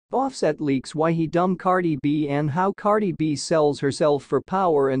Offset leaks why he dumped Cardi B and how Cardi B sells herself for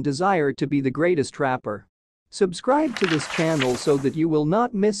power and desire to be the greatest rapper. Subscribe to this channel so that you will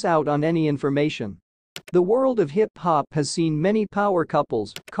not miss out on any information. The world of hip-hop has seen many power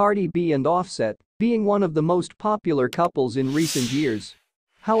couples, Cardi B and Offset being one of the most popular couples in recent years.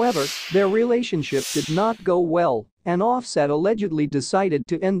 However, their relationship did not go well, and Offset allegedly decided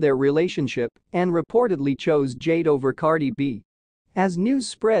to end their relationship and reportedly chose Jade over Cardi B. As news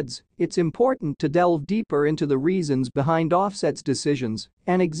spreads, it's important to delve deeper into the reasons behind Offset's decisions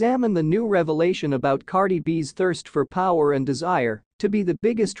and examine the new revelation about Cardi B's thirst for power and desire to be the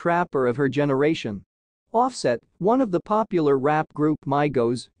biggest rapper of her generation. Offset, one of the popular rap group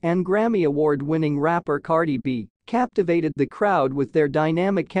Migos, and Grammy Award-winning rapper Cardi B, captivated the crowd with their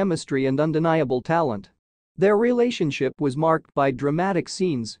dynamic chemistry and undeniable talent. Their relationship was marked by dramatic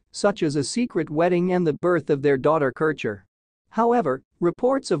scenes, such as a secret wedding and the birth of their daughter Kircher. However,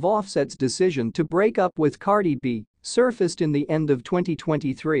 reports of Offset's decision to break up with Cardi B surfaced in the end of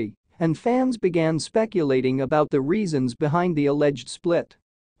 2023, and fans began speculating about the reasons behind the alleged split.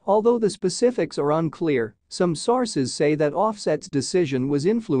 Although the specifics are unclear, some sources say that Offset's decision was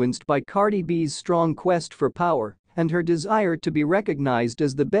influenced by Cardi B's strong quest for power and her desire to be recognized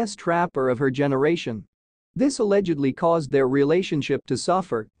as the best rapper of her generation. This allegedly caused their relationship to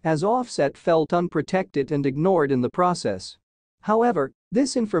suffer, as Offset felt unprotected and ignored in the process. However,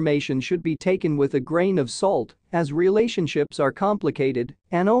 this information should be taken with a grain of salt, as relationships are complicated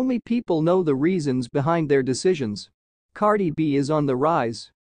and only people know the reasons behind their decisions. Cardi B is on the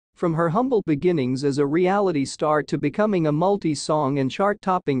rise. From her humble beginnings as a reality star to becoming a multi-song and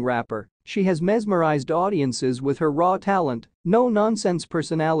chart-topping rapper, she has mesmerized audiences with her raw talent, no-nonsense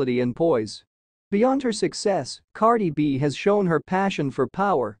personality and poise. Beyond her success, Cardi B has shown her passion for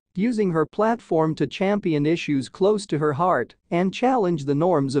power, using her platform to champion issues close to her heart and challenge the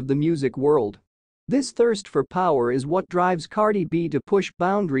norms of the music world. This thirst for power is what drives Cardi B to push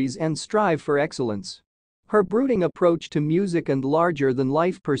boundaries and strive for excellence. Her brooding approach to music and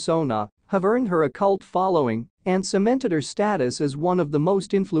larger-than-life persona have earned her a cult following and cemented her status as one of the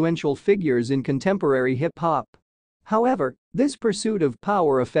most influential figures in contemporary hip-hop. However, this pursuit of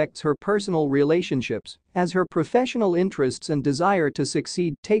power affects her personal relationships, as her professional interests and desire to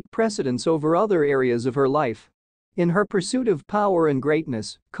succeed take precedence over other areas of her life. In her pursuit of power and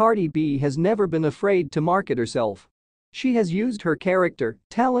greatness, Cardi B has never been afraid to market herself. She has used her character,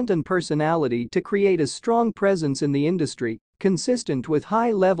 talent and personality to create a strong presence in the industry, consistent with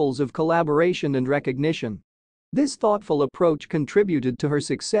high levels of collaboration and recognition. This thoughtful approach contributed to her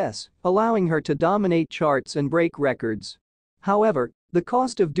success, allowing her to dominate charts and break records. However, the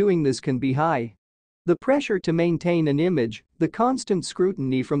cost of doing this can be high. The pressure to maintain an image, the constant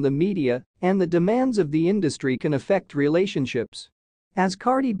scrutiny from the media, and the demands of the industry can affect relationships. As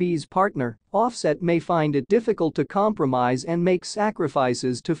Cardi B's partner, Offset may find it difficult to compromise and make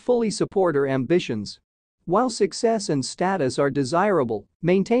sacrifices to fully support her ambitions. While success and status are desirable,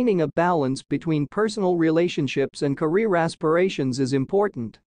 maintaining a balance between personal relationships and career aspirations is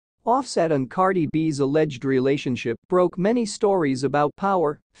important. Offset and Cardi B's alleged relationship broke many stories about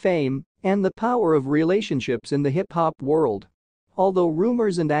power, fame, and the power of relationships in the hip-hop world. Although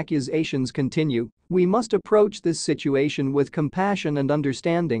rumors and accusations continue, we must approach this situation with compassion and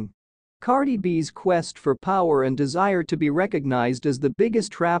understanding. Cardi B's quest for power and desire to be recognized as the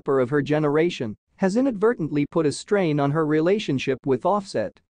biggest rapper of her generation has inadvertently put a strain on her relationship with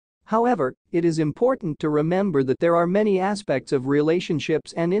Offset. However, it is important to remember that there are many aspects of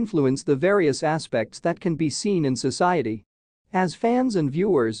relationships and influence the various aspects that can be seen in society. As fans and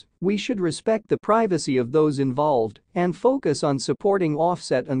viewers, we should respect the privacy of those involved and focus on supporting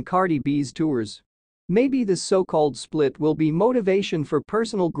Offset and Cardi B's tours. Maybe this so-called split will be motivation for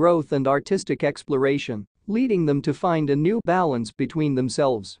personal growth and artistic exploration, leading them to find a new balance between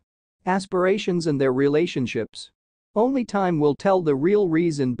themselves, aspirations and their relationships. Only time will tell the real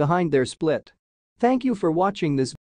reason behind their split. Thank you for watching this